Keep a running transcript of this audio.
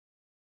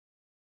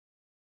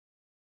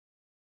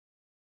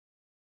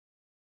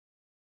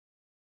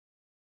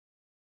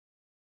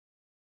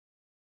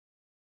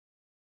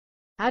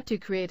How to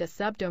create a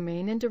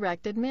subdomain in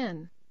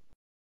DirectAdmin.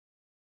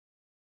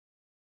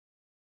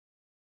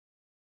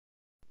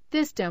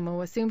 This demo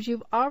assumes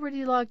you've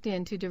already logged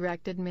in to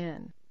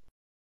DirectAdmin.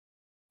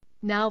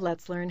 Now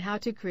let's learn how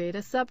to create a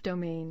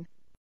subdomain.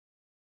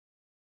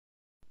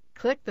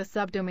 Click the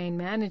Subdomain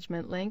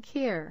Management link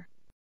here.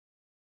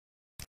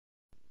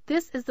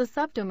 This is the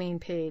subdomain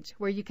page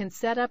where you can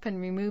set up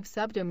and remove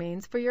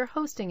subdomains for your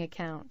hosting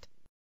account.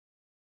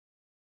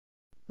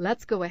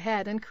 Let's go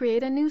ahead and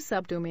create a new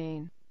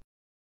subdomain.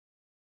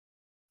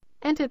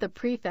 Enter the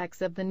prefix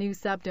of the new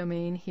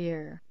subdomain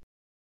here.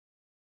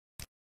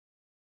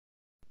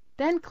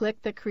 Then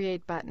click the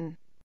Create button.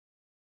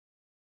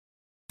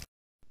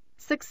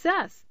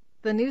 Success!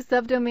 The new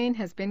subdomain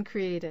has been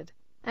created,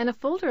 and a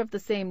folder of the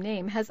same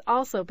name has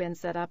also been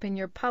set up in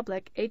your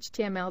public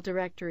HTML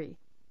directory,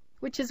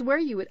 which is where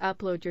you would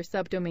upload your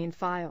subdomain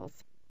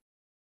files.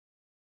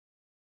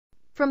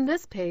 From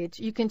this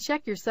page, you can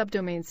check your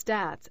subdomain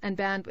stats and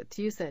bandwidth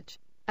usage,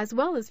 as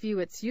well as view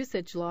its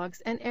usage logs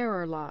and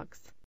error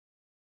logs.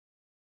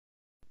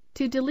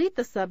 To delete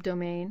the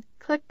subdomain,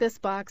 click this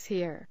box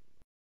here.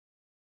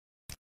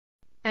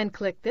 And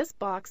click this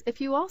box if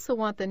you also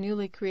want the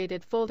newly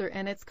created folder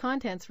and its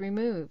contents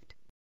removed.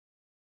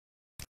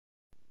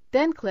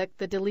 Then click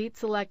the Delete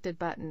Selected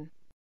button.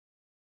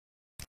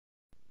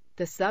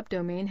 The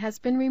subdomain has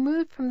been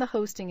removed from the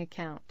hosting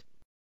account.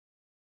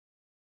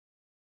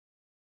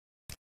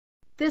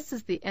 This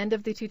is the end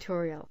of the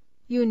tutorial.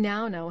 You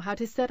now know how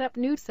to set up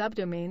new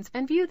subdomains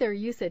and view their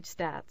usage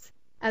stats,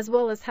 as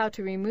well as how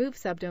to remove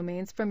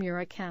subdomains from your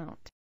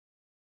account.